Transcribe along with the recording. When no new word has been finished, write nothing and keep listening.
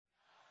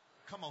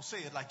Come on, say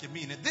it like you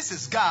mean it. This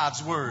is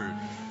God's word,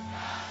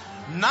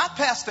 not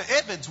Pastor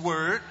Edmonds'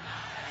 word.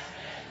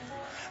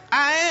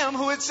 I am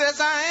who it says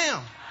I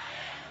am.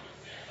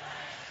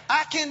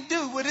 I can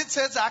do what it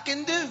says I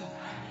can do.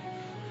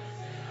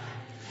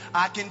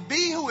 I can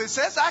be who it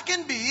says I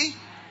can be.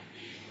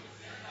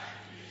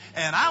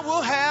 And I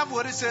will have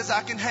what it says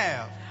I can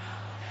have.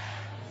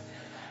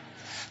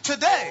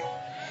 Today,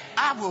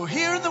 I will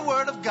hear the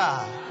word of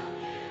God.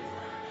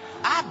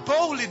 I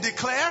boldly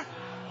declare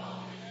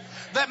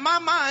that my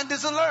mind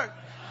is alert.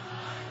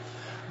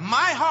 My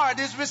heart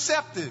is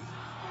receptive.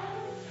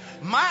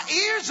 My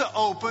ears are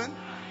open.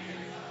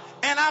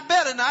 And I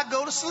better not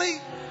go to sleep.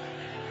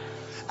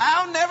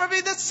 I'll never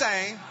be the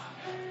same.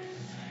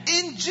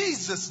 In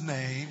Jesus'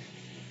 name,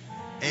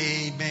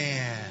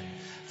 amen.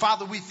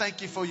 Father, we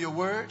thank you for your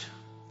word.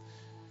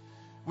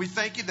 We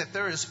thank you that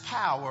there is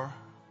power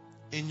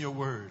in your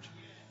word.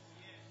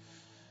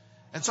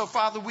 And so,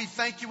 Father, we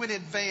thank you in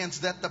advance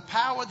that the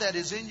power that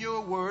is in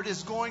your word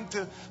is going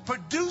to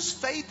produce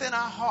faith in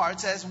our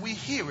hearts as we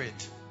hear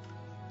it.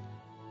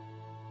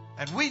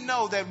 And we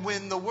know that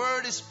when the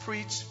word is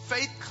preached,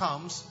 faith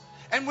comes.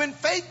 And when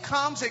faith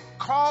comes, it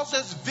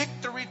causes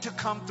victory to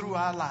come through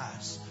our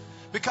lives.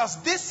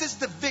 Because this is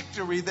the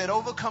victory that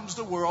overcomes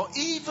the world,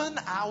 even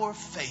our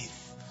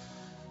faith.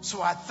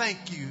 So I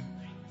thank you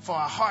for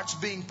our hearts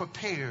being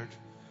prepared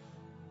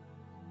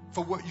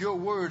for what your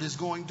word is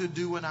going to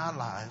do in our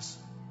lives.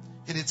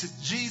 And it's in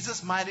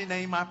Jesus' mighty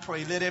name I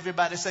pray. Let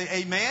everybody say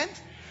amen.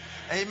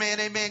 Amen,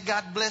 amen.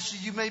 God bless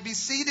you. You may be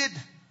seated.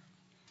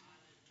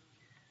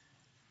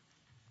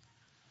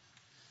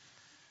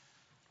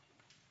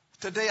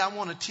 Today I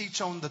want to teach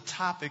on the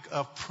topic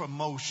of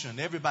promotion.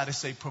 Everybody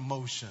say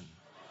promotion.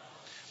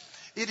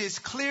 It is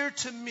clear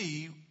to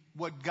me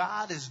what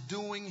God is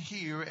doing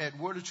here at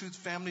Word of Truth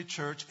Family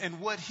Church and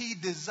what He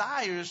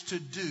desires to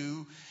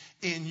do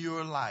in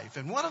your life.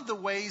 And one of the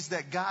ways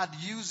that God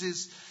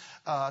uses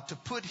to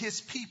put His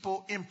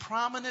people in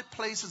prominent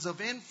places of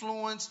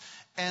influence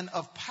and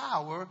of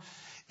power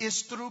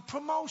is through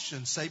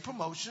promotion. Say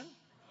promotion.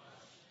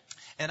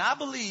 And I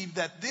believe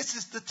that this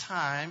is the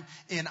time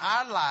in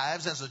our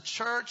lives as a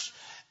church,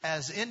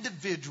 as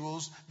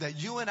individuals,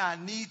 that you and I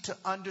need to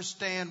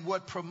understand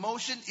what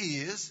promotion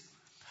is,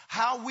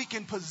 how we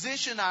can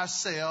position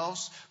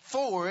ourselves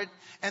for it,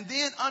 and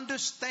then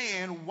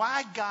understand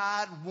why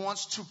God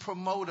wants to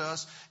promote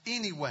us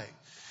anyway.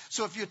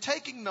 So if you're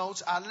taking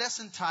notes, our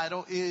lesson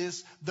title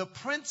is The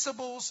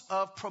Principles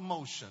of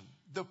Promotion.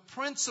 The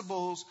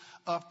principles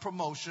of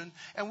promotion.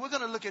 And we're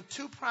going to look at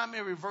two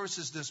primary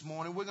verses this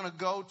morning. We're going to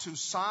go to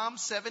Psalm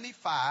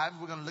 75.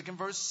 We're going to look in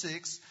verse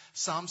 6,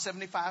 Psalm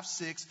 75,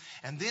 6.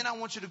 And then I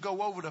want you to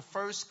go over to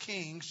 1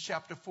 Kings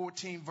chapter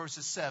 14,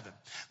 verses 7.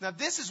 Now,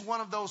 this is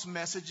one of those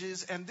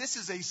messages, and this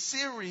is a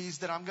series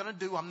that I'm going to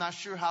do. I'm not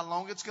sure how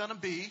long it's going to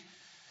be.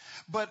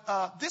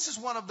 But this is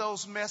one of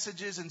those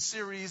messages and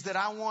series that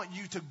I want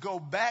you to go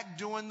back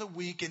during the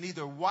week and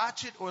either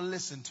watch it or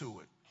listen to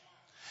it.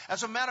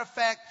 As a matter of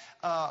fact,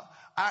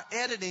 our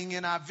editing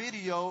in our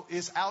video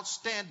is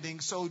outstanding.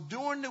 So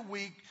during the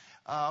week,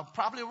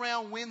 probably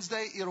around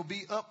Wednesday, it'll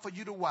be up for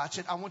you to watch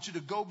it. I want you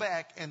to go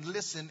back and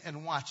listen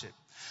and watch it.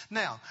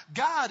 Now,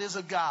 God is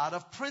a God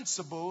of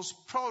principles,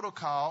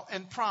 protocol,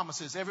 and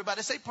promises.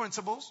 Everybody say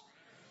principles,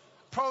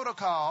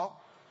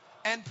 protocol,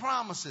 and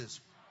promises.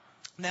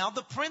 Now,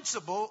 the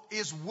principle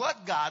is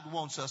what God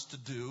wants us to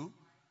do.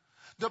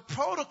 The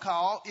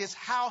protocol is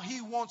how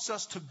He wants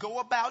us to go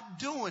about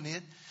doing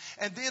it.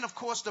 And then, of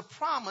course, the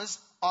promise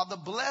are the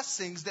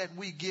blessings that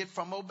we get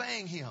from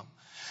obeying Him.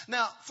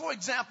 Now, for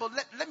example,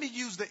 let me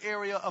use the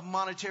area of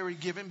monetary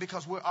giving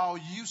because we're all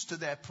used to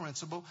that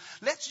principle.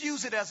 Let's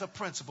use it as a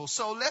principle.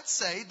 So let's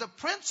say the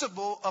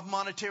principle of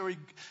monetary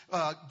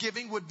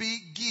giving would be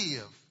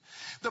give.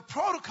 The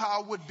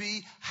protocol would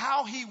be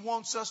how He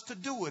wants us to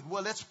do it.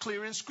 Well, that's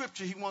clear in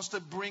Scripture. He wants to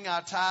bring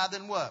our tithe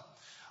and what?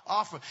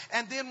 Offer.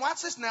 And then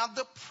watch this now.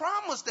 The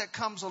promise that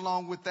comes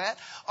along with that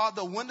are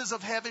the windows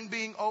of heaven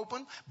being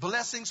open,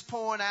 blessings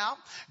pouring out.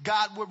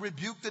 God will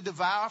rebuke the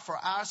devourer for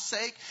our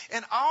sake,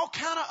 and all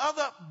kind of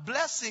other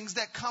blessings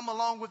that come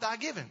along with our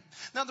giving.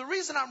 Now, the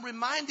reason I'm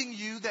reminding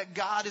you that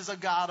God is a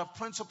God of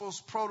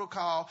principles,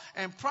 protocol,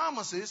 and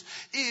promises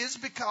is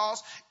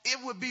because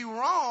it would be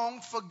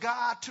wrong for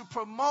God to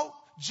promote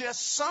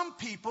just some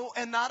people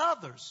and not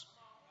others.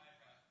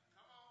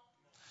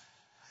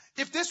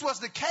 If this was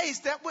the case,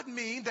 that would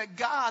mean that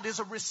God is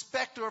a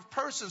respecter of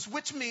persons,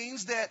 which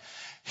means that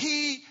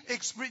He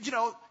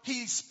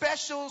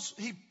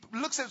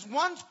looks at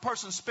one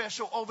person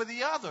special over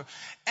the other.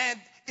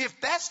 And if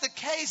that's the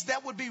case,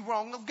 that would be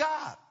wrong of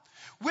God.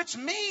 Which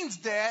means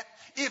that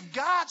if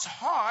God's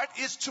heart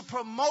is to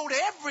promote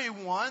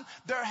everyone,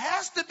 there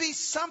has to be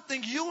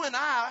something you and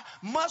I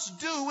must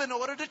do in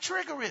order to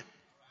trigger it.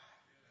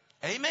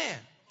 Amen.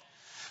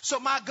 So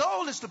my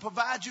goal is to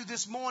provide you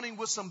this morning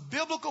with some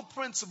biblical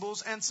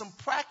principles and some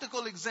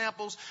practical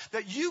examples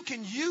that you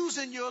can use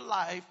in your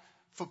life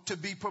to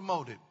be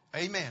promoted.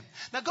 Amen.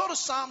 Now go to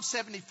Psalm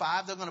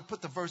 75. They're going to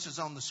put the verses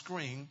on the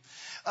screen.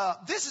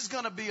 This is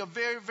going to be a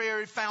very,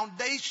 very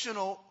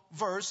foundational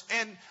verse.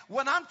 And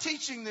what I'm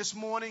teaching this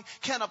morning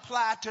can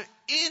apply to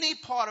any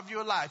part of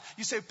your life.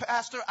 You say,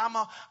 Pastor, I'm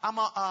a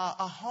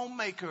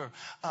homemaker.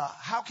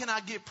 How can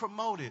I get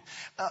promoted?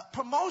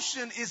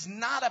 Promotion is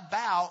not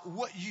about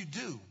what you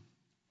do.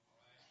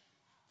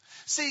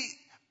 See,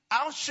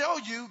 I'll show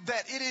you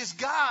that it is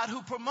God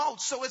who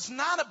promotes. So it's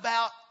not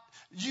about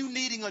you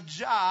needing a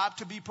job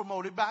to be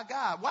promoted by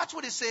God. Watch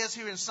what it says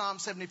here in Psalm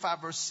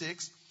 75 verse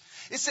 6.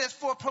 It says,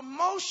 for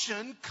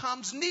promotion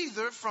comes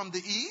neither from the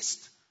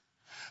east,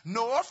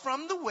 nor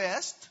from the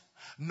west,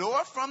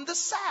 nor from the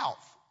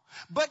south.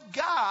 But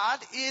God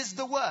is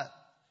the what?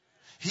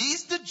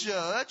 He's the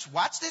judge.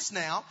 Watch this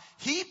now.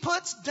 He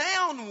puts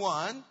down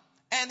one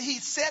and he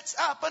sets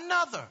up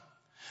another.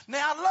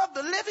 Now, I love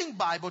the Living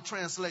Bible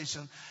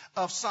translation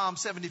of Psalm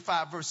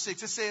 75 verse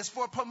 6. It says,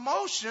 for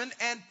promotion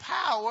and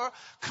power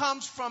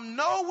comes from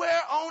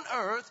nowhere on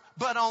earth,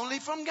 but only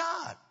from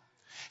God.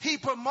 He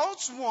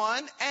promotes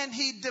one and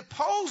he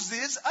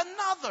deposes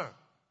another.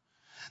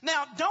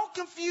 Now, don't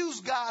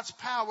confuse God's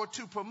power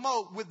to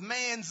promote with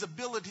man's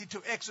ability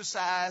to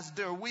exercise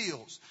their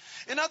wills.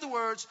 In other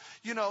words,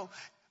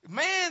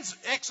 man's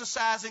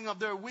exercising of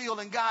their will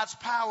and God's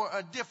power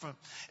are different.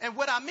 And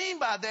what I mean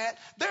by that,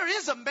 there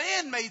is a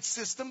man-made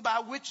system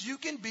by which you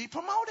can be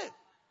promoted.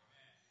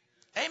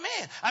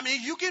 Amen. I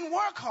mean, you can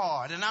work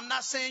hard, and I'm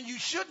not saying you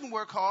shouldn't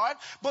work hard,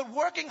 but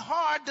working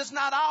hard does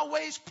not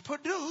always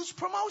produce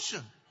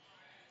promotion.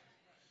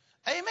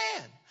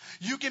 Amen.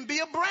 You can be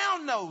a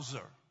brown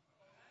noser.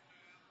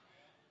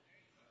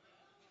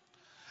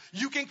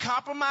 You can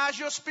compromise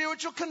your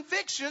spiritual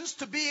convictions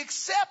to be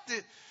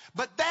accepted,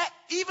 but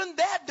even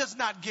that does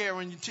not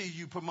guarantee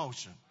you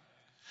promotion.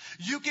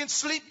 You can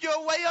sleep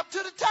your way up to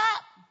the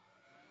top,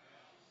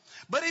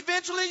 but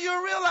eventually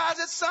you'll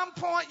realize at some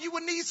point you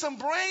will need some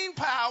brain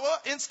power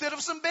instead of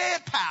some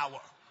bed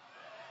power.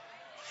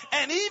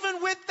 And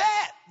even with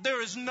that,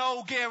 there is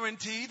no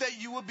guarantee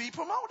that you will be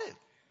promoted.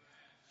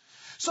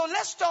 So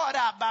let's start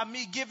out by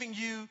me giving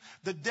you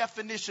the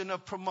definition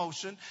of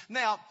promotion.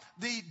 Now,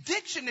 the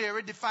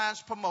dictionary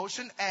defines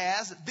promotion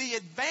as the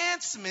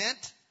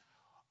advancement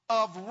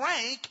of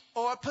rank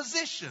or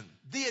position.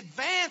 The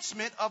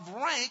advancement of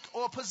rank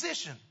or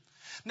position.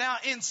 Now,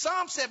 in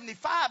Psalm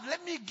 75,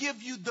 let me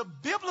give you the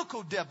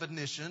biblical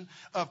definition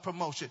of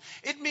promotion.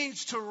 It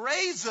means to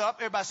raise up.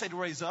 Everybody say to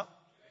raise up.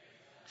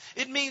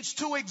 It means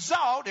to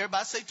exalt.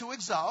 Everybody say to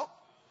exalt.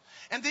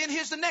 And then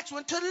here's the next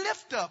one, to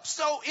lift up.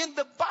 So in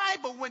the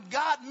Bible, when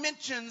God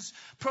mentions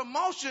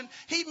promotion,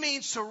 he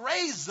means to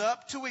raise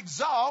up, to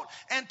exalt,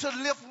 and to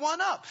lift one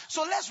up.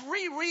 So let's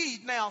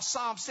reread now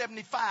Psalm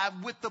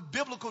 75 with the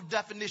biblical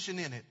definition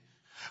in it.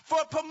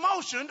 For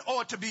promotion,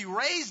 or to be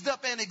raised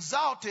up and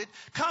exalted,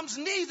 comes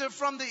neither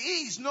from the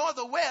east, nor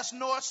the west,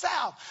 nor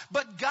south.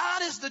 But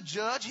God is the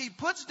judge. He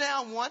puts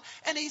down one,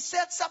 and he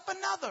sets up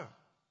another.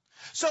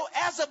 So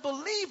as a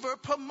believer,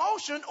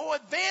 promotion or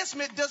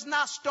advancement does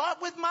not start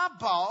with my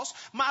boss,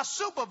 my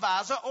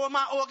supervisor, or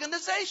my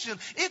organization.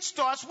 It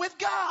starts with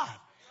God.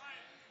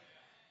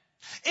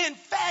 In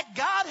fact,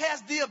 God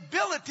has the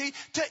ability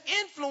to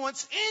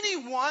influence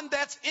anyone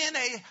that's in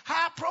a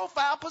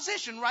high-profile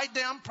position. Write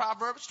down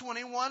Proverbs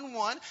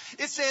 21:1.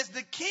 It says,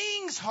 the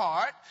king's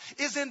heart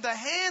is in the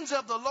hands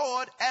of the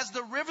Lord as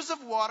the rivers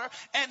of water,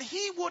 and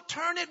he will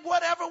turn it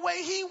whatever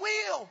way he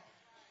will.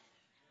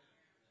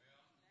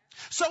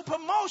 So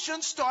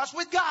promotion starts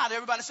with God.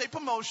 Everybody say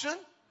promotion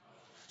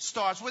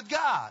starts with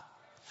God.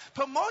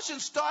 Promotion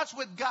starts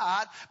with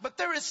God, but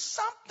there is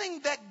something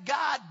that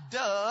God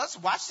does,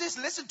 watch this,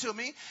 listen to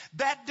me,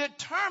 that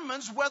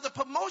determines whether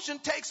promotion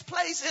takes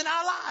place in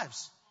our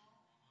lives.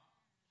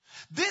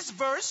 This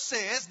verse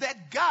says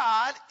that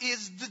God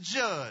is the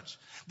judge.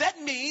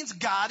 That means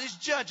God is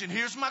judging.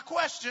 Here's my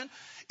question.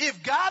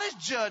 If God is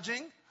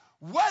judging,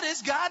 what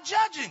is God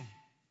judging?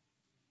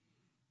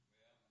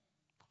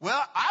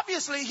 Well,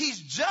 obviously he's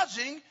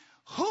judging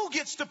who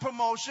gets the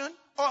promotion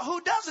or who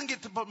doesn't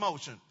get the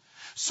promotion.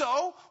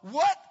 So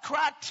what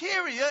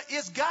criteria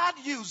is God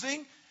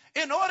using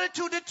in order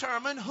to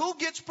determine who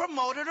gets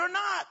promoted or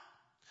not?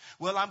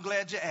 Well, I'm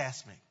glad you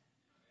asked me.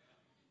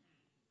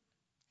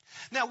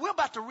 Now, we're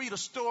about to read a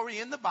story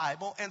in the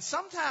Bible, and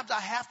sometimes I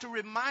have to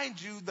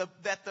remind you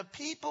that the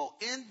people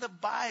in the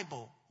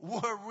Bible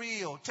were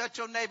real. Touch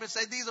your neighbor and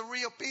say, these are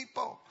real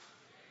people.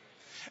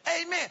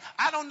 Amen.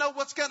 I don't know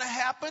what's going to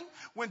happen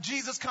when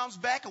Jesus comes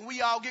back and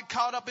we all get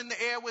caught up in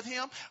the air with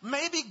him.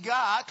 Maybe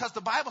God, because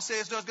the Bible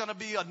says there's going to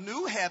be a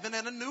new heaven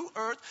and a new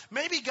earth.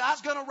 Maybe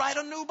God's going to write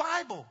a new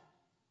Bible.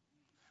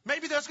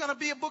 Maybe there's going to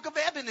be a book of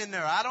Eben in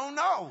there. I don't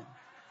know.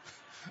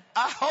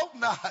 I hope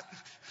not.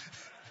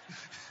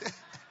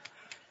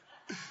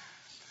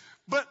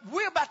 But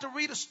we're about to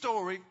read a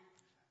story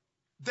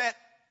that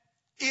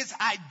is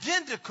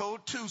identical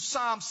to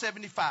Psalm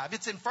 75.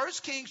 It's in 1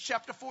 Kings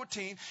chapter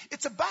 14.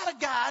 It's about a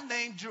guy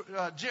named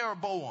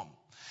Jeroboam.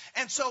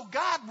 And so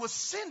God was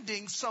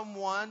sending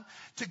someone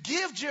to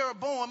give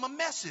Jeroboam a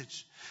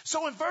message.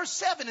 So in verse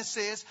 7 it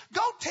says,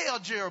 go tell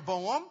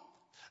Jeroboam,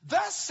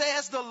 thus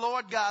says the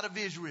Lord God of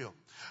Israel,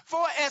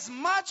 for as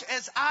much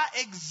as I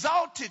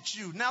exalted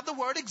you. Now the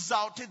word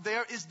exalted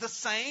there is the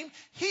same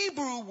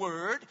Hebrew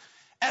word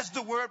as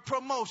the word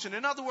promotion.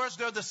 In other words,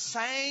 they're the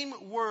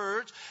same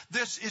words.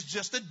 This is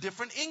just a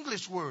different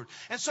English word.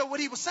 And so what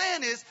he was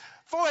saying is,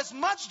 for as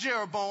much,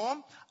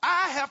 Jeroboam,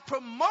 I have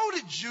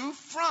promoted you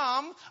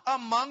from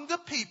among the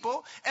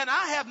people, and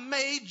I have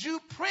made you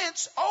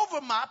prince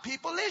over my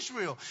people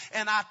Israel.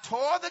 And I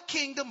tore the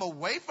kingdom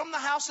away from the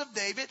house of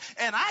David,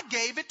 and I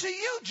gave it to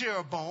you,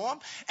 Jeroboam.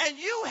 And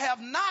you have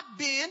not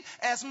been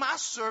as my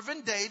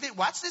servant David,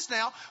 watch this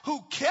now,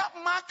 who kept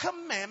my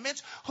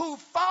commandments, who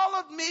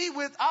followed me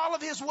with all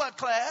of his what,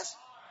 class?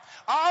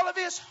 All of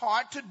his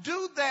heart, to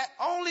do that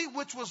only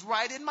which was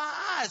right in my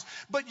eyes.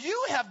 But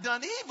you have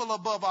done evil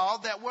above all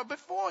that were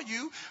before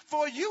you,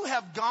 for you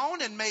have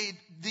gone and made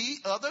the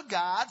other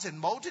gods and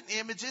molten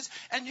images,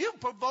 and you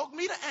provoked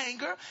me to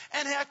anger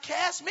and have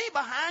cast me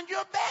behind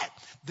your back.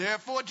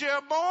 Therefore,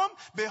 Jeroboam,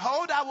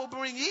 behold, I will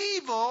bring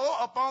evil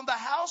upon the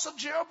house of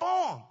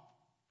Jeroboam.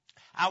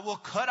 I will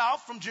cut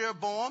off from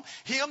Jeroboam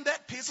him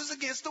that pisses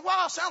against the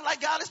wall. Sounds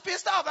like God is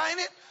pissed off, ain't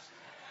it?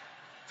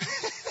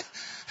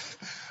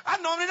 I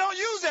normally don't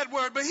use that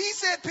word, but he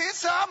said piss,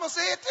 so I'm going to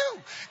say it too.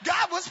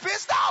 God was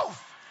pissed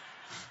off.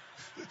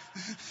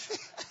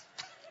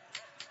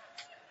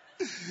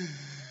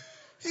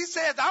 He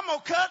says, I'm going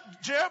to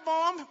cut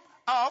Jeroboam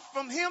off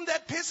from him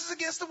that pisses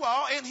against the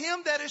wall and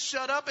him that is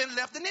shut up and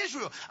left in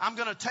Israel. I'm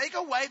going to take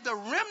away the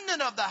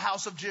remnant of the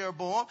house of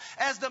Jeroboam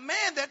as the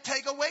man that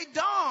take away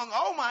dung.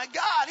 Oh my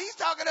God, he's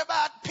talking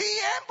about pee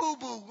and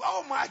boo-boo.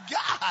 Oh my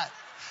God.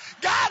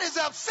 God is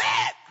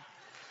upset.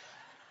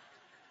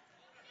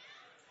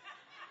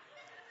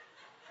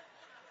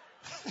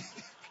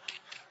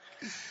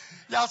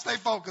 Y'all stay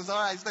focused.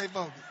 All right, stay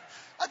focused.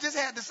 I just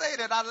had to say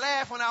that. I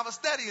laughed when I was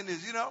studying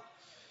this, you know.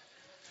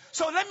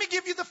 So let me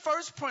give you the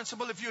first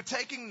principle, if you're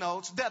taking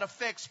notes, that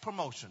affects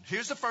promotion.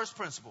 Here's the first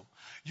principle.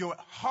 Your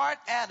heart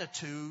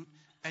attitude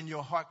and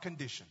your heart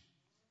condition.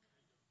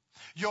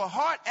 Your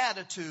heart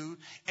attitude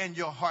and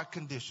your heart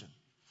condition.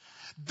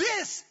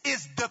 This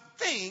is the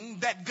thing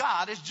that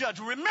God is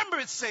judging. Remember,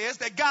 it says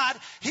that God,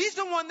 he's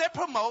the one that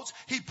promotes.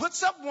 He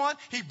puts up one.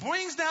 He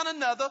brings down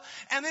another.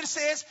 And then it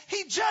says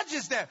he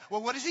judges that.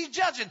 Well, what is he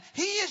judging?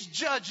 He is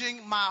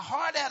judging my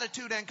heart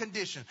attitude and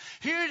condition.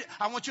 Here,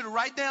 I want you to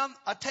write down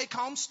a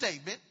take-home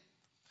statement.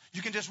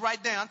 You can just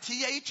write down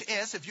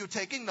THS if you're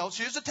taking notes.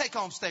 Here's a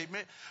take-home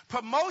statement.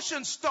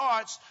 Promotion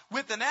starts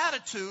with an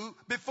attitude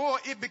before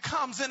it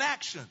becomes an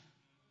action.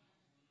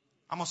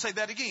 I'm going to say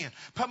that again.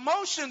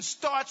 Promotion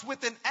starts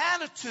with an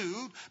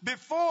attitude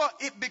before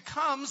it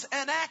becomes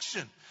an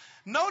action.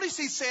 Notice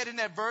he said in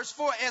that verse,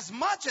 for as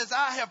much as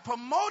I have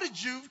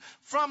promoted you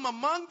from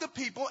among the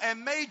people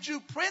and made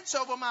you prince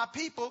over my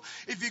people.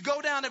 If you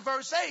go down to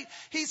verse 8,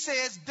 he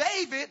says,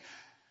 David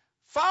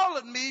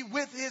followed me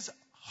with his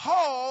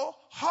whole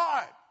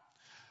heart.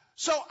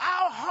 So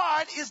our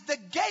heart is the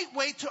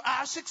gateway to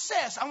our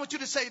success. I want you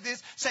to say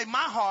this. Say, my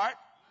heart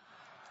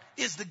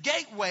is the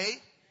gateway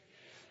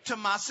to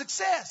my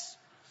success.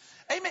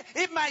 Amen.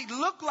 It might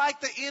look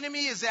like the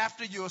enemy is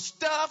after your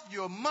stuff,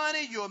 your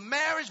money, your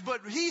marriage,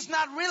 but he's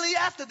not really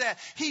after that.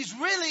 He's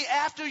really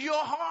after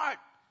your heart.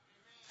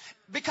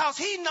 Because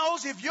he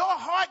knows if your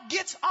heart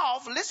gets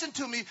off, listen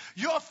to me,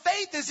 your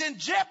faith is in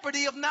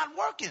jeopardy of not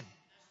working.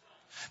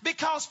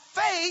 Because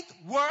faith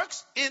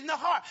works in the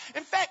heart.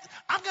 In fact,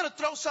 I'm going to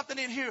throw something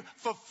in here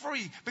for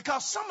free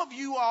because some of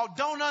you all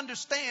don't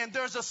understand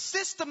there's a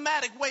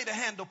systematic way to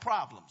handle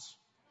problems.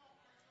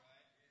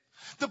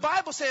 The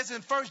Bible says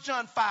in 1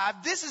 John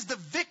 5, this is the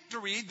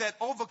victory that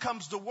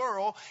overcomes the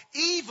world,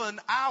 even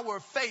our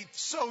faith.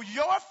 So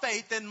your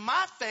faith and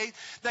my faith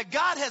that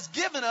God has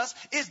given us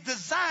is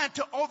designed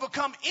to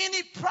overcome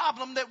any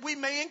problem that we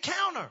may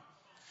encounter.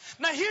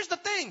 Now, here's the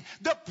thing.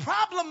 The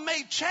problem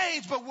may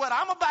change, but what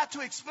I'm about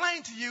to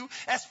explain to you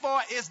as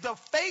far as the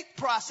faith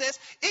process,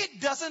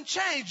 it doesn't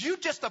change. You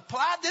just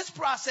apply this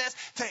process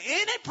to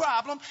any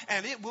problem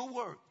and it will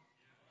work.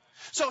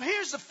 So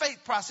here's the faith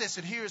process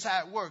and here's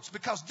how it works,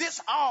 because this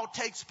all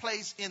takes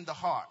place in the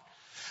heart.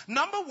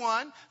 Number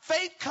one,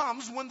 faith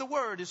comes when the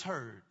word is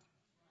heard.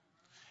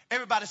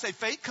 Everybody say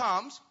faith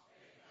comes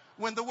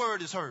when the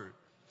word is heard.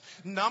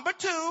 Number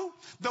two,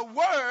 the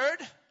word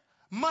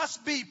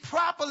must be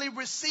properly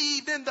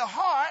received in the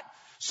heart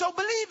so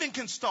believing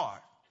can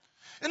start.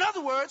 In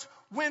other words,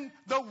 when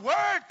the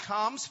word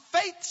comes,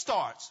 faith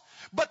starts.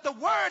 But the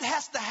word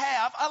has to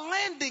have a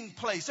landing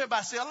place.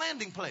 Everybody say a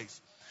landing place.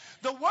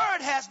 The word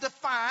has to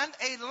find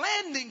a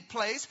landing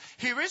place.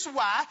 Here is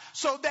why.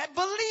 So that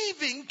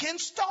believing can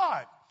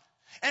start.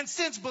 And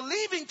since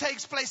believing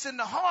takes place in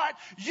the heart,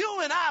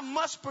 you and I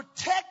must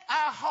protect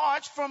our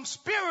hearts from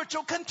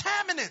spiritual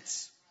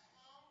contaminants.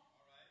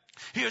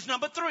 Here's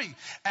number 3.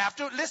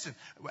 After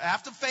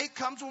faith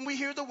comes when we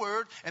hear the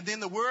word, and then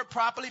the word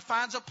properly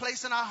finds a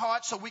place in our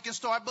heart so we can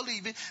start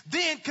believing.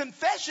 Then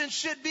confession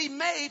should be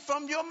made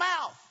from your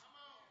mouth.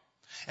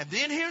 And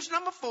then here's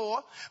number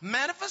 4,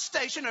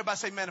 manifestation. Everybody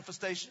say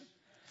manifestation.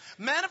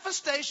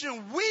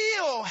 Manifestation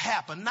will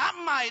happen, not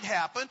might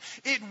happen.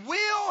 It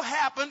will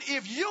happen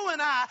if you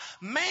and I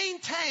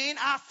maintain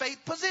our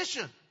faith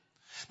position.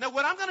 Now,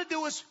 what I'm going to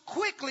do is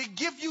quickly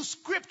give you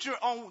scripture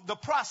on the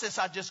process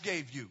I just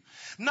gave you.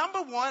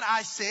 Number 1,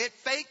 I said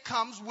faith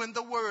comes when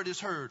the word is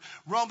heard.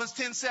 Romans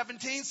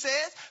 10:17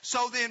 says,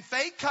 so then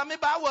faith cometh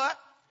by what?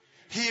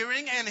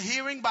 Hearing, and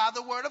hearing by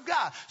the word of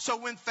God. So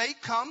when faith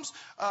comes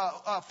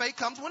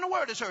when the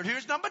word is heard.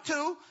 Here's number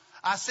 2.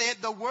 I said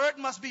the word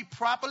must be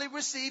properly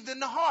received in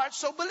the heart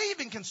so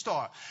believing can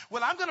start.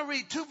 Well, I'm going to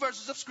read 2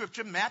 verses of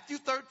scripture, Matthew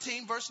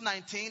 13, verse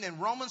 19,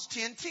 and Romans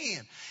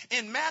 10:10.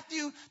 In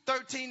Matthew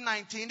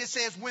 13:19, it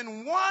says,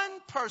 when one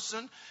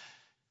person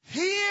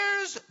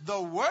hears the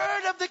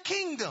word of the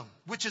kingdom,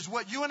 which is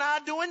what you and I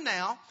are doing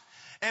now,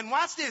 and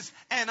watch this,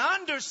 and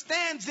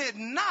understands it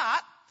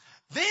not,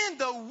 then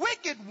the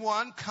wicked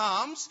one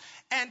comes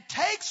and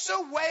takes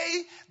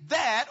away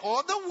that,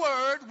 or the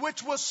word,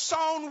 which was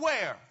sown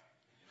where?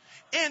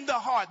 In the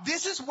heart.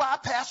 This is why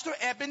Pastor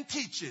Eben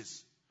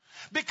teaches.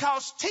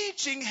 Because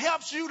teaching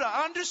helps you to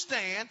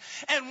understand.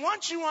 And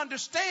once you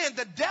understand,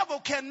 the devil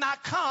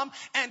cannot come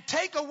and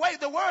take away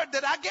the word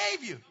that I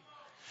gave you.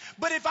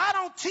 But if I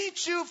don't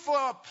teach you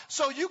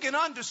so you can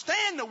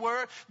understand the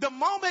word, the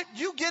moment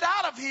you get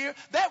out of here,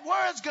 that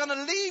word's going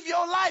to leave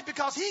your life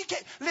because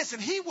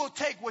he will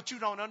take what you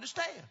don't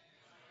understand.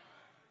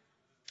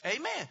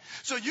 Amen.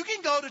 So you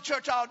can go to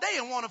church all day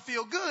and want to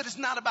feel good. It's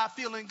not about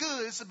feeling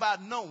good. It's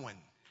about knowing.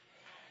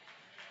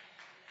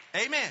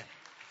 Amen.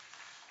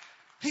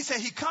 He said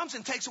he comes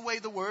and takes away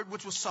the word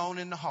which was sown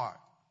in the heart.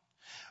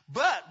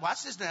 But,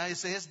 watch this now, it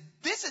says,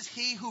 this is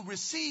he who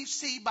receives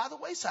seed by the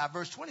wayside.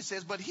 Verse 20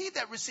 says, but he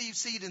that receives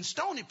seed in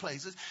stony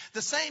places,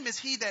 the same is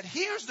he that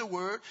hears the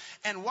word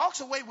and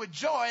walks away with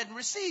joy and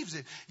receives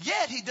it.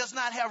 Yet he does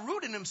not have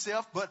root in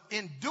himself, but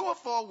endure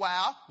for a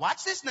while.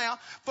 Watch this now.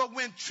 For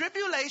when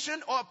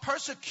tribulation or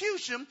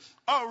persecution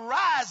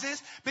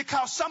arises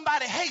because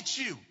somebody hates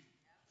you.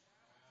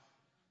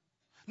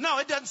 No,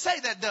 it doesn't say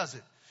that, does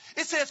it?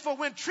 It says, for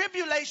when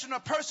tribulation or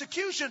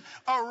persecution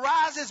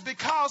arises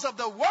because of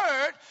the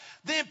word,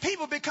 then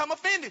people become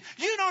offended.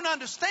 You don't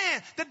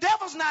understand. The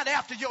devil's not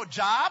after your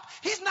job.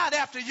 He's not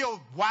after your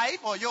wife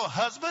or your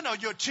husband or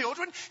your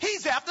children.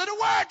 He's after the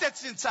word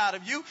that's inside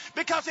of you.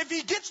 Because if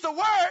he gets the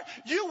word,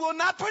 you will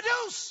not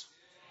produce.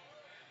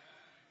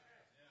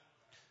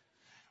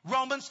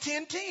 Romans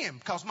 10:10,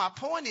 because my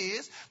point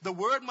is the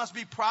word must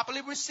be properly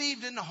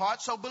received in the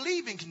heart so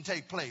believing can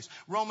take place.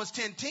 Romans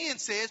 10:10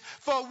 says,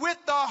 for with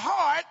the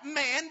heart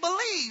man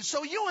believes.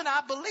 So you and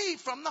I believe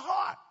from the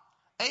heart.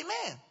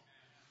 Amen.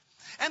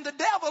 And the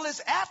devil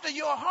is after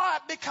your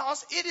heart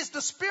because it is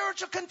the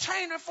spiritual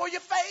container for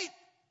your faith.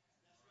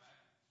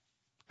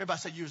 Everybody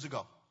say years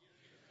ago.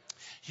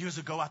 Years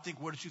ago, I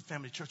think Word of Truth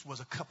Family Church was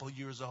a couple of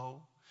years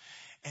old.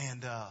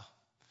 And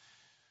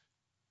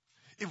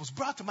it was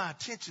brought to my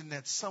attention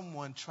that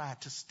someone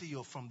tried to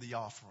steal from the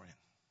offering.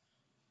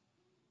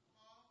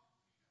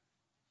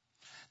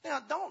 Now,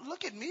 don't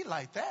look at me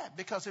like that,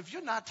 because if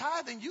you're not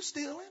tithing, you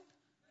stealing.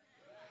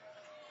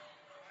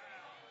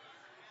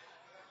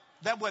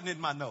 That wasn't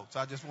in my notes.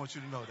 I just want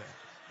you to know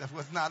that. That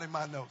was not in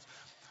my notes.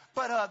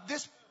 But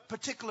this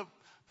particular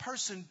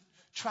person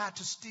tried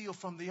to steal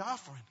from the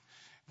offering.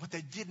 What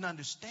they didn't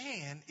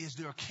understand is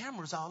there are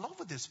cameras all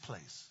over this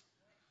place.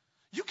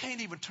 You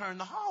can't even turn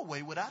the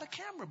hallway without a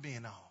camera being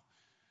on.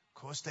 Of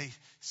course, they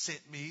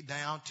sent me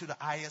down to the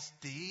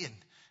ISD, and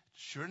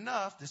sure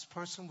enough, this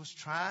person was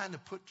trying to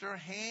put their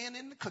hand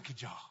in the cookie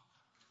jar.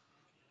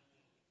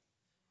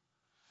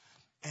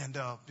 And,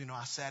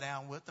 I sat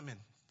down with them, and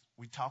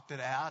we talked it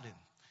out,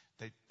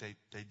 and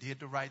they did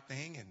the right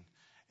thing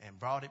and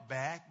brought it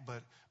back.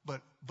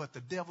 But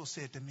the devil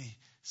said to me,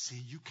 see,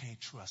 you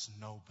can't trust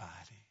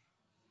nobody.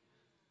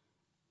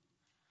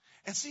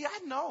 And see,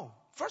 I know.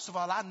 First of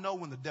all, I know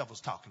when the devil's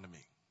talking to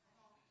me,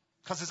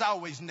 because it's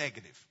always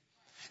negative.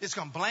 It's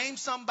going to blame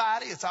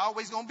somebody. It's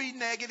always going to be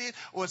negative,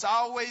 or it's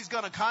always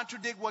going to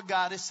contradict what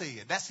God has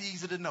said. That's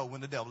easy to know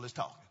when the devil is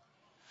talking.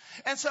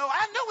 And so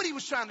I knew what he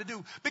was trying to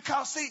do,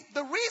 because, see,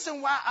 the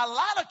reason why a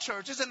lot of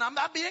churches, and I'm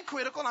not being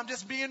critical, I'm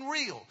just being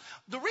real.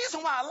 The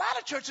reason why a lot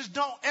of churches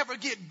don't ever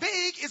get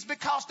big is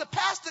because the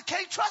pastor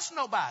can't trust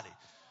nobody.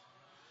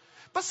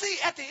 But see,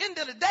 at the end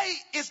of the day,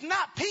 it's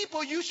not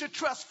people you should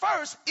trust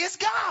first. It's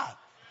God.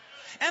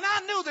 And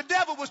I knew the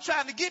devil was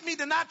trying to get me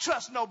to not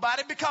trust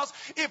nobody, because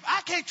if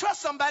I can't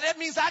trust somebody, that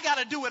means I got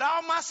to do it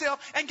all myself.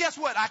 And guess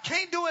what? I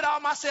can't do it all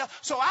myself.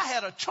 So I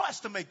had a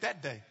choice to make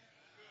that day.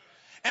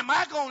 Am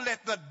I going to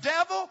let the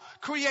devil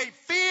create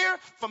fear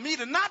for me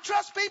to not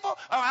trust people?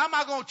 Or am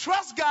I going to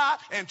trust God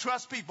and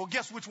trust people?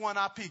 Guess which one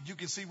I picked? You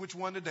can see which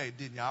one today,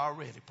 didn't you?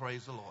 Already.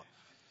 Praise the Lord.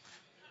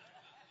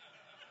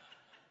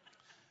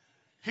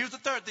 Here's the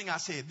third thing I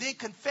said. Then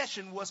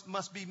confession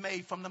must be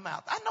made from the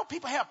mouth. I know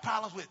people have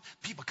problems with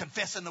people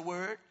confessing the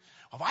word.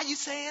 Well, why you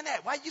saying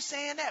that? Why you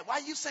saying that? Why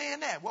you saying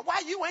that? Well,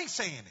 why you ain't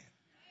saying it?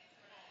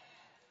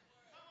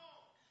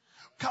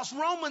 Because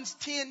Romans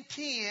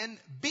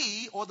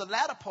 10:10b, or the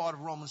latter part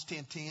of Romans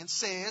 10:10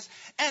 says,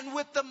 and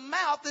with the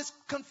mouth this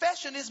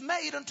confession is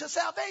made unto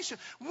salvation.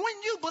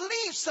 When you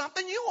believe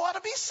something, you ought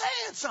to be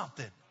saying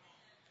something.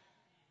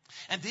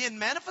 And then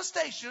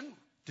manifestation,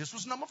 this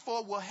was number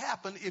 4, will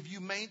happen if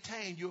you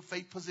maintain your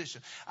faith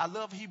position. I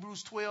love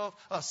Hebrews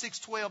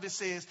 6:12. It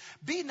says,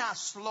 be not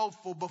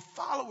slothful, but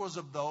followers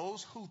of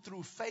those who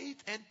through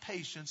faith and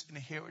patience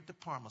inherit the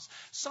promise.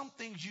 Some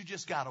things you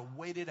just got to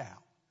wait it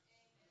out.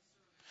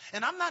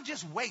 And I'm not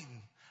just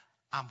waiting.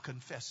 I'm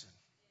confessing.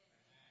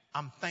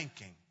 I'm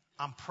thanking.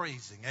 I'm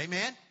praising.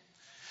 Amen.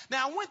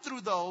 Now, I went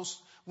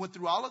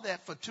through all of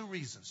that for 2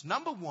 reasons.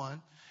 Number 1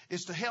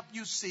 is to help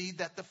you see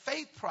that the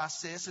faith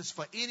process is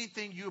for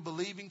anything you're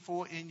believing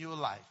for in your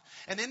life.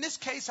 And in this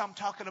case, I'm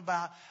talking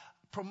about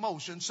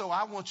promotion. So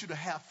I want you to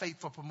have faith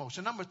for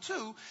promotion. Number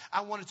 2,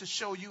 I wanted to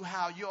show you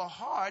how your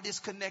heart is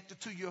connected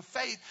to your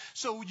faith,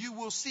 so you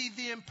will see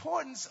the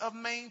importance of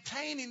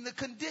maintaining the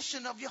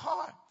condition of your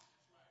heart.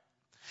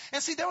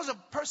 And see, there was a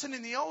person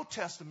in the Old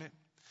Testament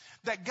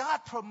that God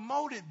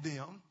promoted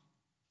them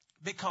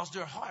because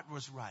their heart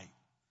was right.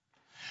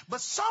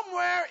 But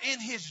somewhere in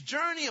his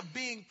journey of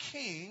being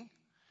king,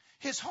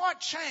 his heart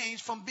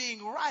changed from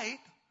being right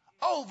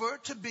over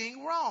to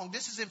being wrong.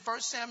 This is in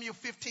 1 Samuel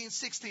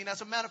 15:16.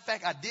 As a matter of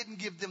fact, I didn't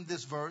give them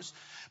this verse,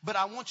 but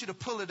I want you to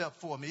pull it up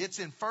for me. It's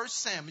in 1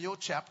 Samuel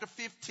chapter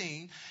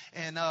 15,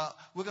 and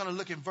we're going to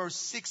look at verse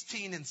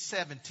 16 and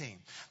 17.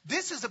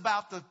 This is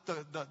about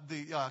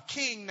the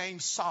king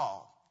named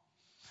Saul.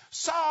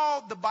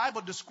 Saul, the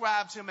Bible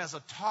describes him as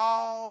a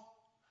tall,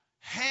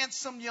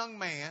 handsome young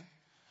man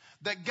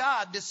that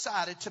God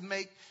decided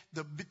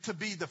to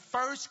be the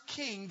first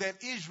king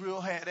that Israel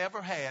had ever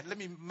had. Let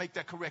me make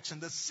that correction.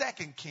 The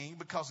second king,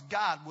 because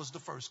God was the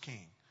first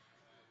king.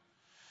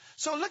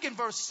 So look in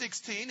verse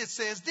 16. It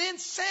says, then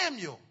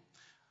Samuel,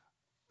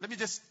 let me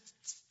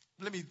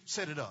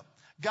set it up.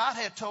 God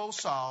had told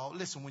Saul,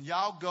 listen, when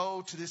y'all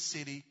go to this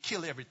city,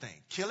 kill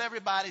everything. Kill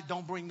everybody.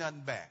 Don't bring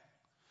nothing back.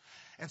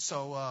 And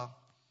so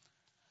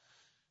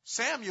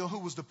Samuel, who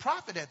was the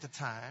prophet at the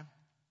time,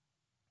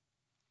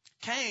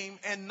 came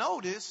and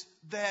noticed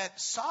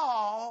that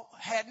Saul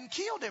hadn't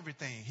killed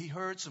everything. He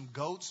heard some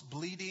goats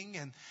bleating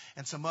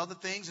and some other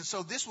things. And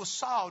so this was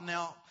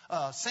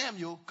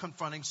Samuel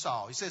confronting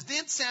Saul. He says,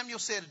 then Samuel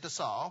said to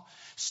Saul,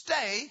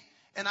 stay,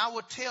 and I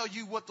will tell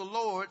you what the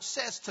Lord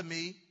says to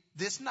me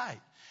this night.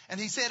 And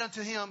he said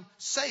unto him,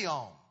 say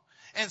on.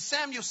 And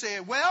Samuel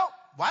said, well,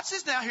 watch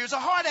this now. Here's a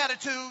hard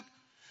attitude.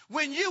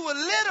 When you were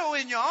little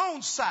in your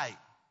own sight,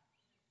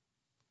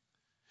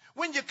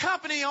 when your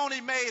company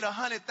only made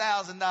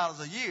 $100,000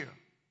 a year,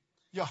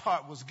 your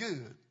heart was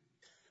good.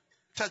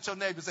 Touch your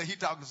neighbor and say, he's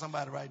talking to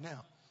somebody right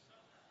now.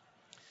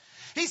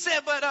 He said,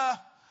 but,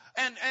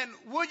 and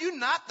were you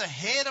not the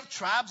head of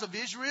tribes of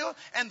Israel,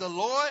 and the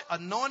Lord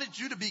anointed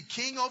you to be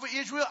king over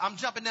Israel? I'm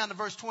jumping down to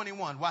verse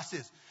 21. Watch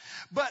this.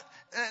 But,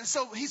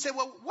 so he said,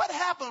 well, what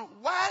happened?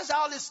 Why is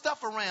all this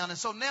stuff around? And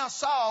so now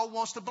Saul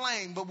wants to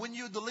blame, but when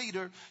you're the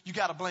leader, you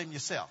got to blame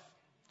yourself.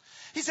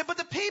 He said, but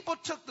the people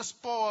took the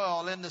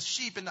spoil and the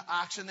sheep and the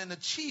oxen and the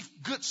chief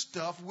good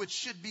stuff, which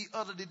should be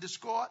utterly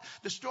destroyed.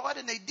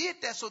 And they did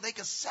that so they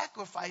could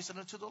sacrifice it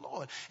unto the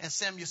Lord. And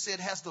Samuel said,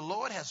 the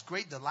Lord has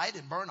great delight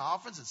in burnt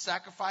offerings and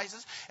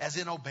sacrifices, as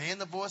in obeying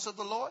the voice of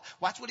the Lord.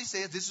 Watch what he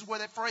says. This is where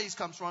that phrase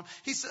comes from.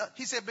 He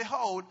said,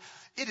 behold,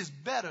 it is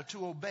better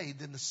to obey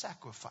than the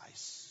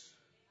sacrifice.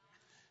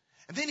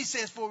 And then he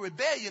says, for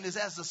rebellion is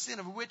as the sin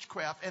of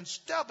witchcraft, and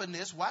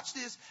stubbornness, watch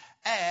this,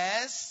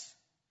 as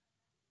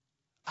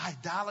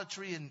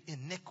idolatry and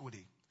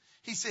iniquity.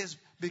 He says,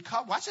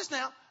 watch this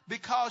now,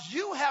 because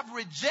you have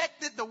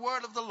rejected the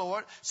word of the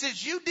Lord,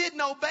 since you didn't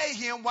obey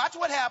him, watch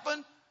what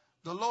happened.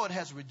 The Lord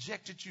has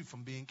rejected you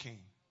from being king.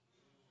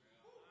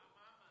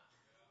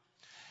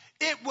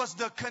 It was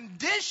the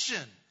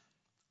condition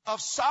of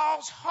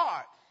Saul's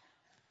heart,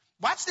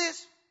 watch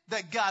this,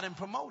 that got him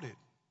promoted.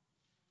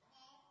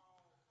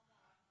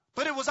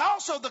 But it was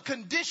also the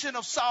condition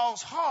of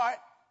Saul's heart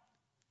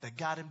that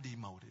got him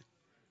demoted.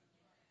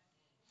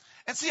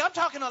 And see, I'm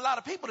talking to a lot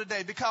of people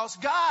today because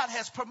God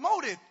has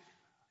promoted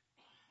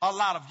a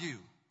lot of you.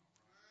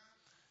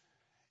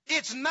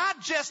 It's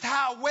not just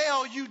how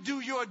well you do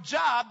your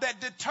job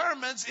that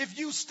determines if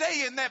you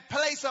stay in that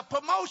place of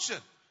promotion.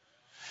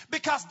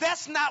 Because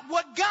that's not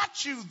what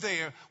got you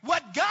there.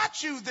 What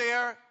got you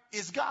there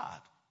is God.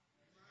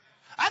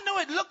 I know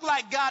it looked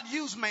like God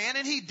used man,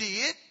 and he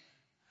did.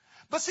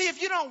 But see,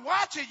 if you don't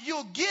watch it,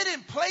 you'll get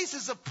in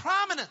places of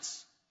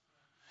prominence.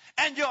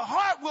 And your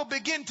heart will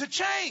begin to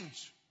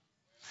change.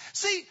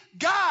 See,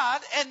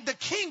 God and the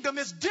kingdom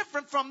is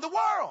different from the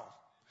world.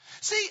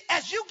 See,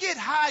 as you get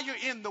higher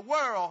in the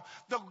world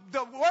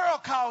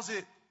world calls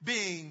it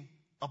being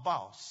a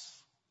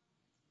boss.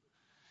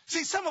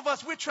 See, some of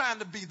us, we're trying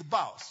to be the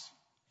boss.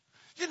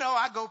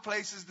 I go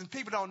places and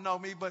people don't know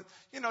me, but,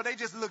 they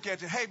just look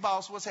at you. Hey,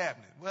 boss, what's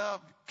happening?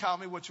 Well, call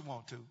me what you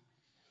want to.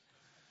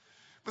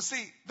 But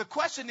see, the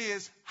question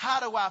is, how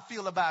do I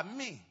feel about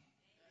me?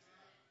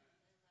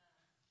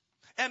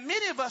 And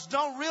many of us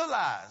don't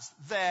realize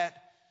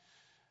that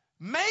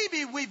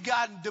maybe we've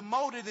gotten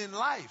demoted in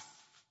life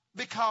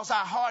because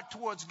our heart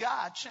towards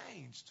God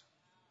changed.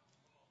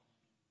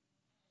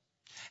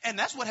 And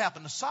that's what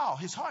happened to Saul.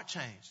 His heart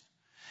changed.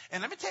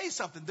 And let me tell you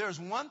something. There's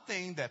one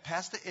thing that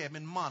Pastor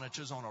Edmund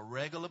monitors on a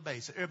regular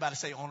basis. Everybody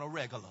say on a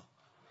regular.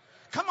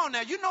 Come on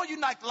now. You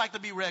like to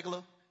be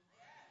regular.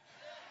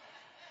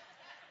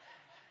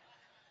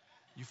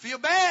 You feel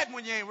bad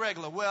when you ain't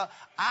regular. Well,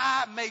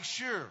 I make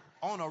sure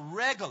on a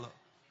regular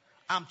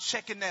I'm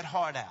checking that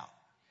heart out.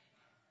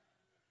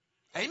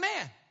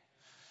 Amen.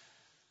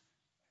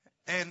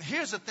 And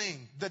here's the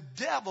thing. The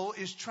devil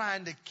is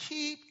trying to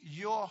keep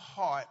your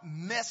heart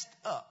messed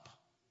up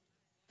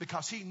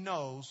because he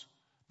knows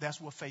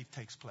that's where faith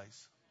takes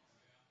place.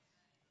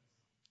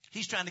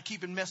 He's trying to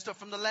keep it messed up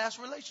from the last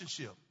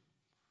relationship.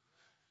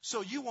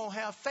 So you won't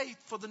have faith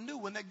for the new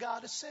one that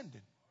God is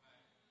sending.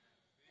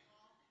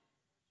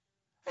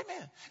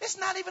 Amen. It's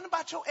not even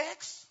about your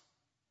ex.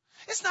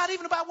 It's not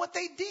even about what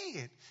they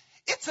did.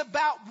 It's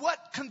about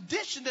what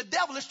condition the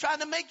devil is trying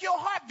to make your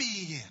heart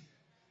be in.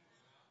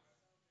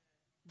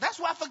 That's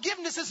why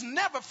forgiveness is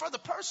never for the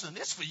person.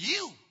 It's for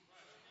you.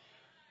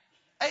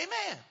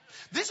 Amen.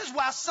 This is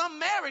why some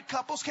married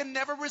couples can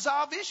never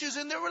resolve issues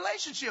in their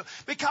relationship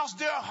because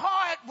their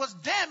heart was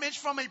damaged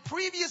from a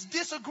previous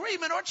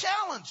disagreement or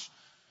challenge.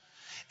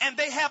 And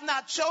they have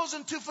not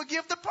chosen to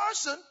forgive the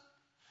person,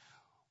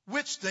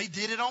 which they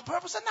did it on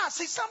purpose or not.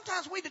 See,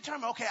 sometimes we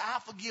determine, okay, I'll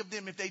forgive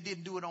them if they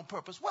didn't do it on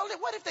purpose. Well,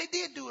 what if they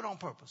did do it on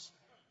purpose?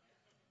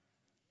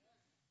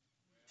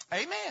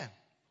 Amen.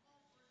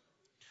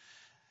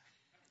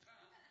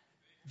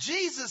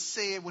 Jesus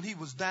said when he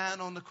was dying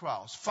on the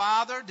cross,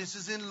 Father, this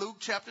is in Luke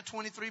chapter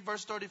 23,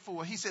 verse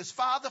 34. He says,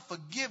 Father,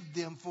 forgive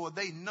them for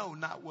they know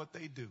not what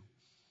they do.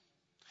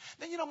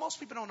 Now, most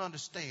people don't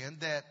understand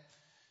that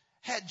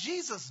had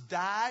Jesus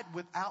died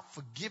without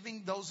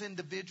forgiving those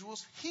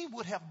individuals, he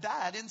would have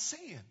died in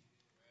sin.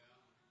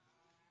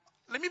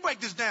 Let me break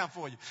this down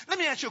for you. Let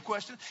me ask you a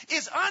question.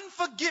 Is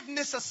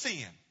unforgiveness a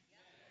sin?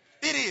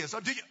 It is.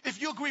 If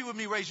you agree with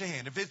me, raise your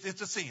hand if it's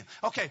a sin.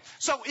 Okay,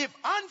 so if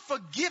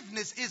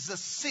unforgiveness is a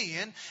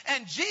sin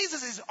and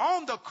Jesus is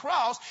on the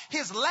cross,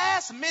 his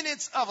last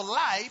minutes of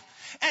life,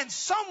 and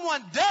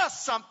someone does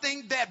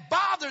something that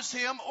bothers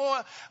him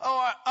or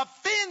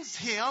offends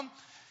him,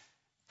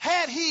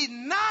 had he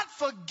not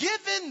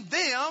forgiven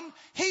them,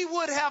 he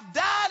would have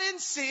died in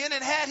sin.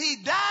 And had he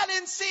died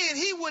in sin,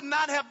 he would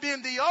not have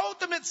been the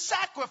ultimate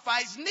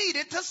sacrifice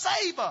needed to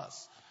save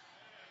us.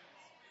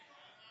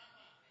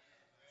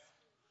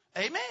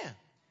 Amen.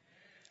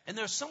 And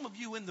there's some of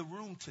you in the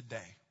room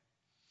today.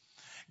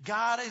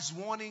 God is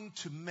wanting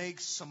to make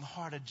some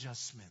heart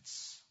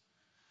adjustments.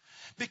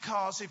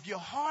 Because if your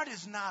heart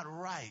is not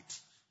right,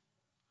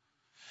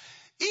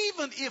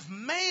 even if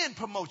man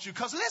promotes you,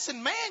 because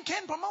listen, man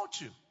can promote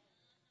you.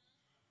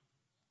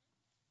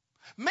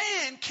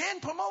 Man can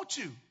promote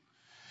you.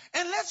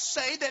 And let's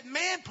say that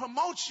man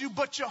promotes you,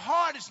 but your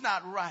heart is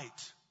not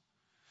right.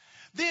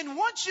 Then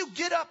once you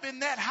get up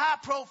in that high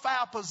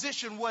profile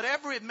position,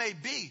 whatever it may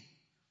be,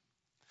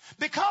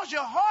 because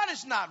your heart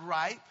is not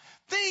right,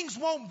 things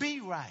won't be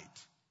right.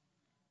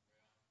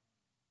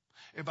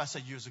 Everybody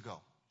say years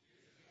ago.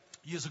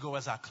 Years ago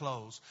as I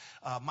close,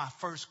 my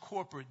first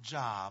corporate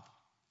job,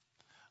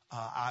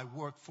 I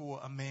worked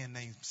for a man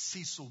named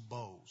Cecil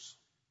Bowes.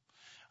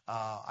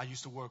 I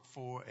used to work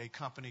for a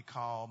company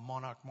called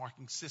Monarch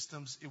Marking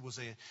Systems. It was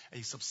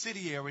a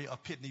subsidiary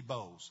of Pitney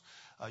Bowes.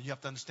 You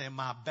have to understand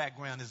my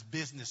background is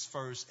business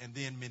first and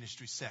then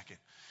ministry second.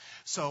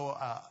 So,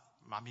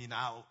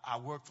 I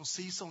worked for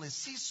Cecil, and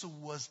Cecil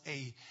was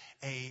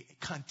a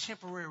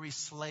contemporary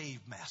slave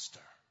master.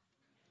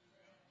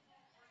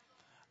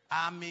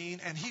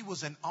 And he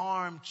was an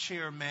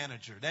armchair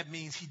manager. That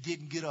means he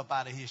didn't get up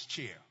out of his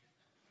chair.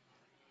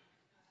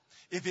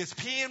 If his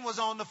pen was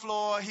on the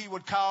floor, he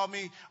would call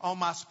me on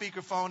my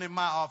speakerphone in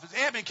my office.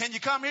 Edmund, can you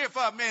come here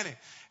for a minute?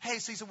 Hey,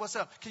 Cecil, what's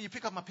up? Can you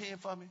pick up my pen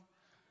for me?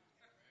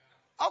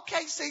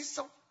 Okay,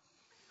 Cecil.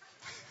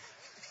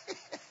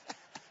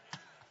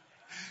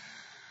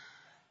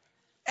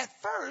 At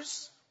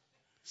first,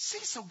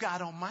 Cecil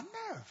got on my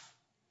nerve.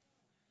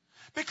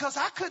 Because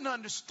I couldn't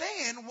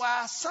understand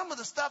why some of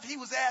the stuff he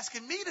was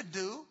asking me to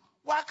do,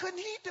 why couldn't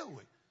he do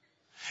it?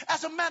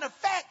 As a matter of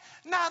fact,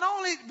 not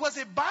only was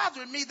it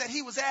bothering me that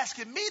he was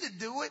asking me to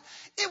do it,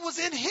 it was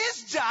in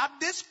his job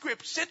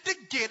description to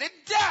get it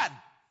done.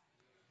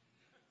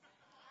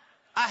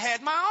 I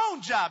had my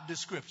own job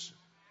description.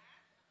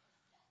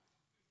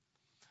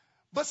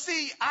 But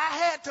see,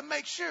 I had to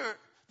make sure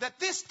that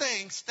this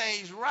thing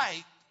stays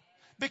right.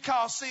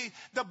 Because, see,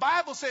 the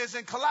Bible says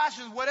in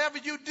Colossians, whatever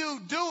you do,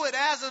 do it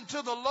as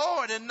unto the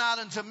Lord and not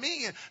unto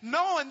men.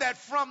 Knowing that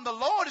from the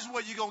Lord is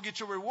where you're going to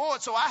get your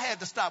reward. So I had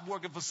to stop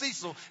working for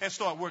Cecil and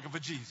start working for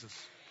Jesus.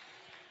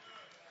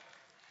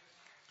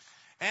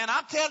 And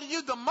I'm telling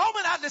you, the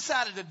moment I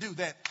decided to do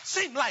that,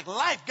 seemed like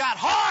life got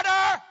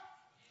harder.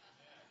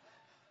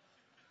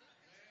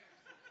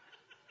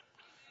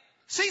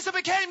 Cecil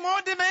became more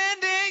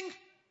demanding.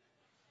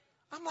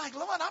 I'm like,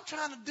 Lord, I'm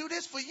trying to do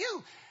this for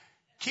you.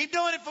 Keep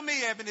doing it for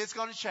me, Evan. It's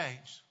going to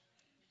change.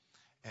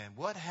 And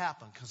what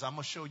happened, because I'm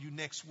going to show you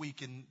next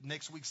week in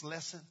next week's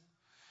lesson,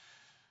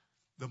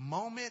 the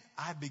moment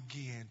I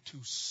began to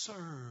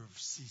serve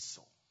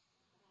Cecil,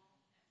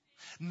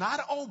 not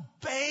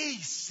obey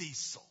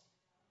Cecil,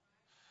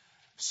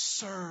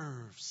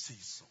 serve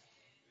Cecil.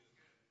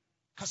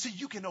 Because, see,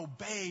 you can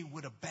obey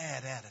with a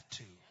bad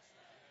attitude.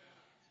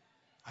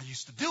 I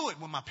used to do it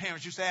when my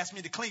parents used to ask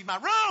me to clean my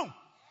room.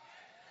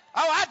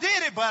 Oh, I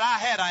did it, but I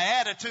had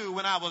an attitude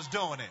when I was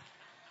doing it.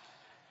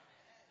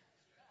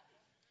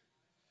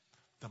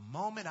 The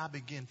moment I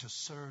began to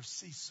serve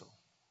Cecil,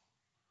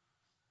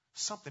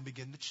 something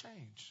began to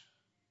change.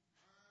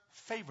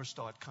 Favor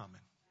started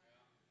coming.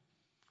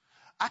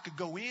 I could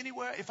go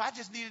anywhere. If I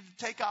just needed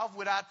to take off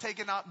without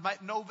taking out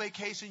no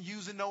vacation,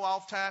 using no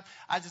off time,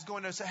 I just go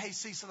in there and say, hey,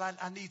 Cecil,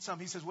 I need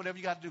something. He says, whatever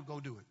you got to do, go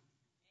do it.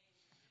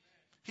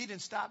 He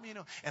didn't stop me, you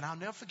know. And I'll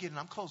never forget, and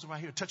I'm closing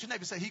right here. Touch your neighbor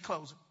and say, he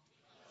closing.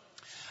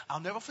 I'll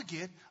never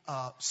forget,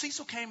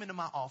 Cecil came into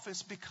my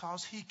office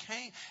because he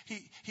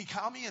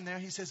called me in there.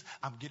 He says,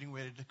 I'm getting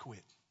ready to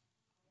quit.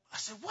 I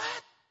said, what?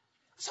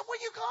 I said, where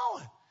you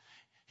going?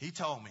 He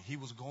told me he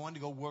was going to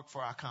go work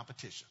for our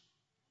competition.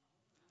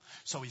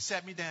 So he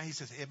sat me down. He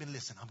says, Eben,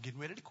 listen, I'm getting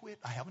ready to quit.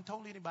 I haven't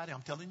told anybody.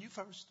 I'm telling you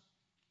first.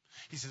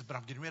 He says, but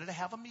I'm getting ready to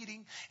have a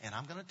meeting, and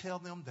I'm going to tell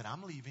them that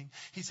I'm leaving.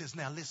 He says,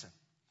 now listen.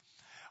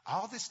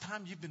 All this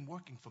time you've been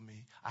working for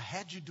me, I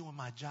had you doing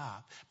my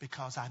job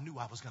because I knew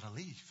I was going to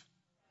leave.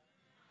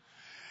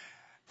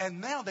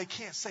 And now they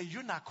can't say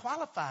you're not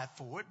qualified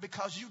for it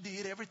because you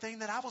did everything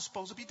that I was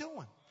supposed to be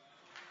doing.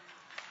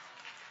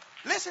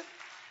 Listen.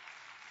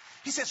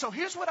 He said, so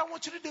here's what I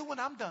want you to do when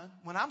I'm done.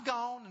 When I'm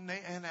gone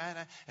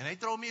and they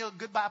throw me a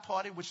goodbye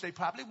party, which they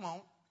probably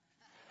won't.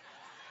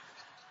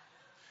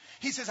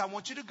 He says, I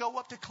want you to go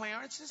up to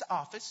Clarence's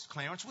office.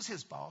 Clarence was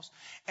his boss.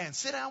 And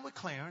sit down with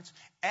Clarence.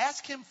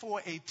 Ask him for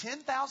a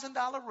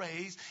 $10,000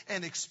 raise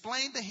and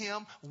explain to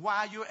him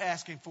why you're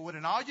asking for it.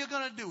 And all you're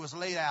going to do is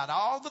lay out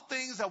all the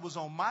things that was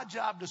on my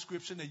job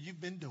description that you've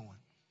been doing.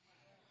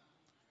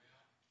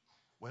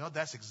 Well,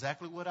 that's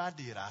exactly what I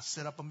did. I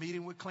set up a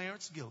meeting with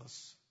Clarence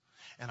Gillis.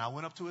 And I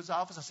went up to his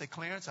office. I said,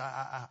 Clarence,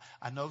 I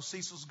know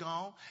Cecil's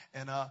gone.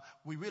 And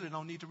we really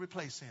don't need to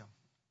replace him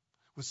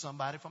with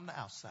somebody from the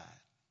outside.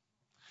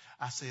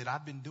 I said,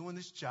 I've been doing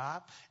this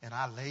job, and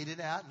I laid it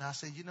out, and I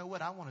said, you know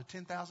what? I want a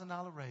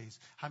 $10,000 raise.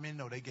 How many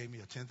know they gave me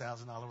a $10,000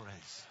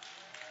 raise?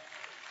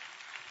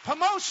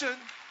 Promotion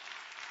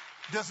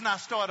does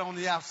not start on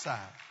the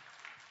outside.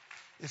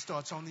 It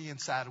starts on the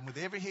inside. And with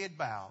every head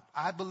bowed,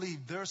 I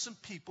believe there are some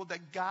people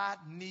that God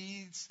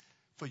needs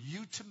for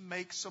you to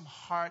make some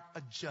heart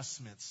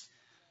adjustments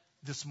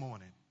this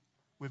morning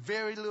with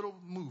very little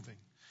moving.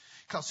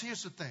 Because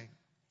here's the thing.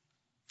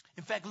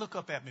 In fact, look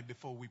up at me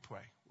before we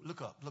pray.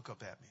 Look up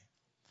at me.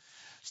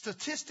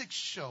 Statistics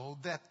show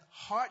that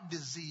heart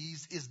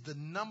disease is the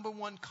number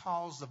one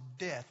cause of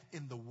death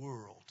in the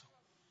world.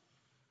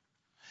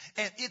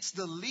 And it's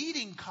the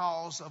leading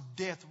cause of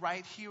death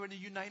right here in the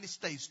United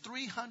States.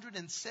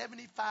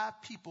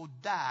 375 people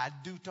die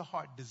due to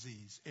heart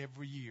disease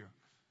every year.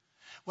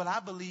 Well, I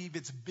believe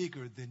it's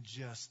bigger than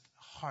just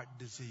heart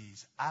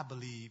disease. I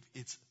believe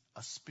it's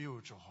a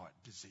spiritual heart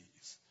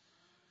disease.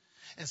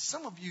 And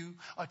some of you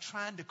are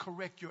trying to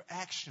correct your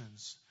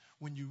actions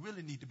when you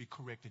really need to be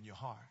correcting your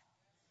heart.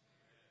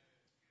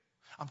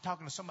 I'm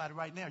talking to somebody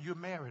right now. You're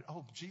married.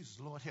 Oh, Jesus,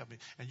 Lord help me.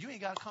 And you ain't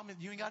got to come in.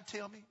 You ain't got to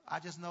tell me. I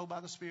just know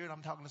by the Spirit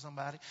I'm talking to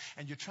somebody.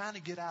 And you're trying to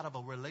get out of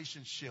a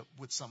relationship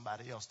with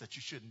somebody else that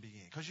you shouldn't be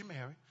in because you're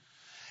married.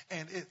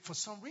 And for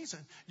some reason,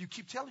 you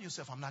keep telling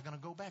yourself, I'm not going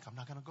to go back. I'm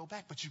not going to go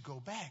back. But you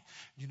go back.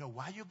 You know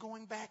why you're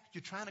going back?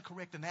 You're trying to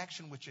correct an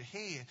action with your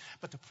head.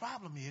 But the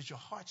problem is your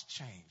heart's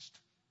changed.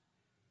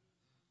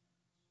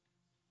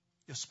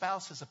 Your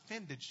spouse has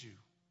offended you.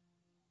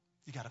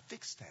 You got to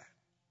fix that.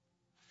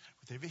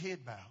 With every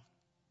head bowed,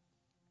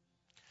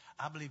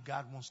 I believe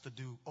God wants to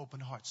do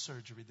open heart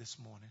surgery this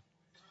morning.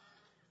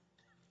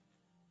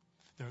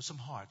 There are some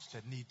hearts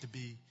that need to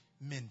be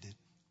mended.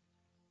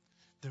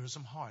 There are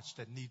some hearts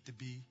that need to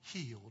be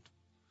healed.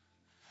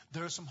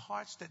 There are some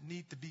hearts that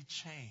need to be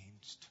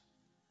changed.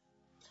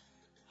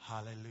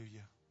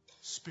 Hallelujah.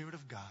 Spirit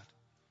of God,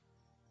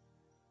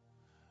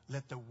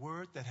 let the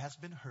word that has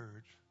been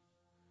heard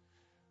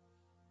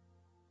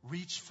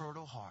reach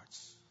fertile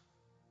hearts.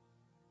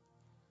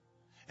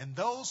 And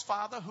those,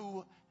 Father,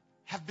 who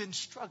have been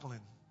struggling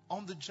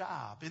on the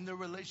job, in their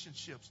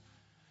relationships,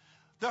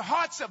 their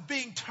hearts are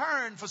being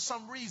turned for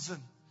some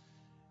reason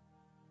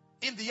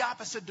in the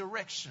opposite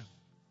direction.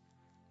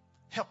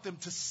 Help them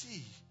to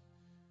see.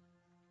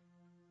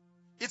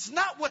 It's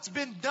not what's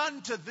been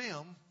done to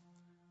them,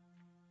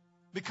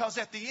 because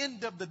at the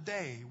end of the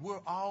day,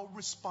 we're all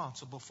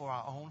responsible for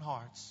our own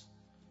hearts.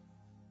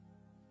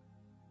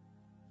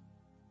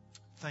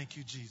 Thank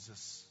you,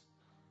 Jesus.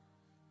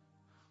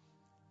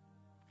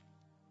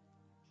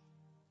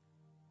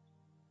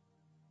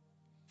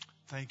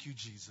 Thank you,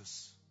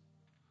 Jesus.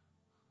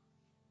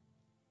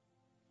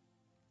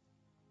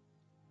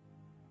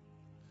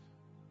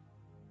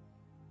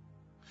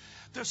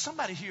 There's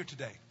somebody here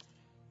today.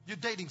 You're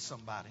dating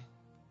somebody.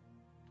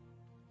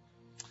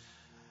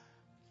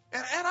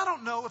 And I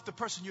don't know if the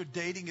person you're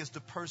dating is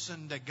the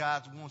person that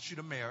God wants you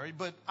to marry,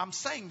 but I'm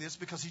saying this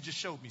because he just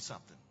showed me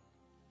something.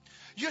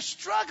 You're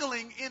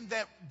struggling in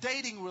that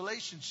dating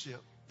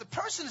relationship. The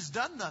person has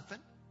done nothing.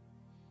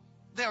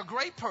 They're a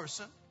great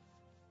person.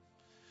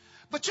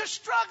 But you're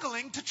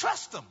struggling to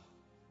trust them.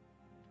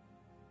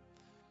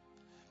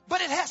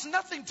 But it has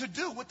nothing to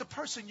do with the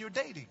person you're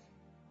dating.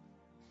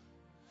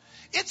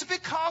 It's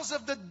because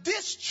of the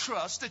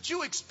distrust that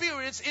you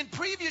experienced in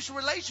previous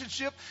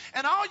relationship,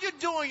 and all you're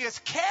doing is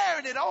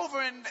carrying it over,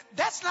 and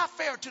that's not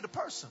fair to the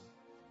person.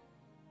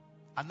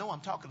 I know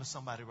I'm talking to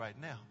somebody right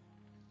now.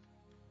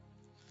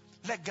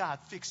 Let God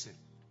fix it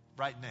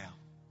right now.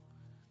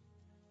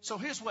 So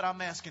here's what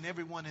I'm asking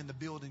everyone in the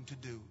building to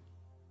do.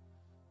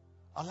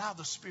 Allow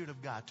the Spirit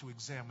of God to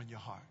examine your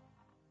heart.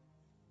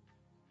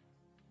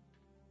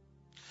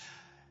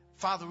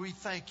 Father, we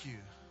thank you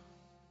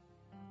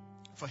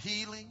for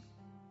healing,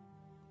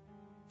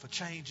 for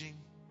changing,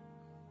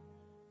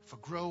 for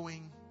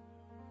growing,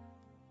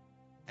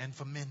 and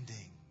for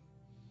mending.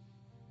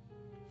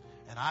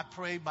 And I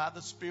pray by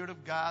the Spirit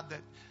of God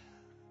that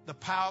the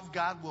power of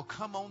God will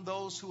come on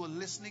those who are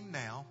listening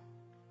now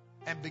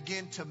and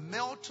begin to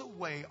melt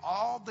away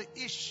all the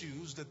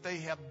issues that they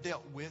have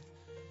dealt with.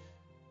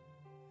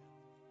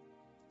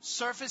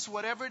 Surface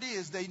whatever it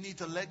is they need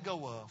to let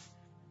go of.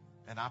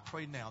 And I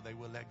pray now they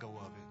will let go of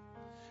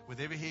it. With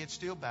every head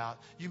still bowed,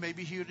 you may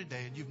be here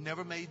today and you've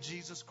never made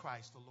Jesus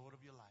Christ the Lord of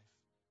your life.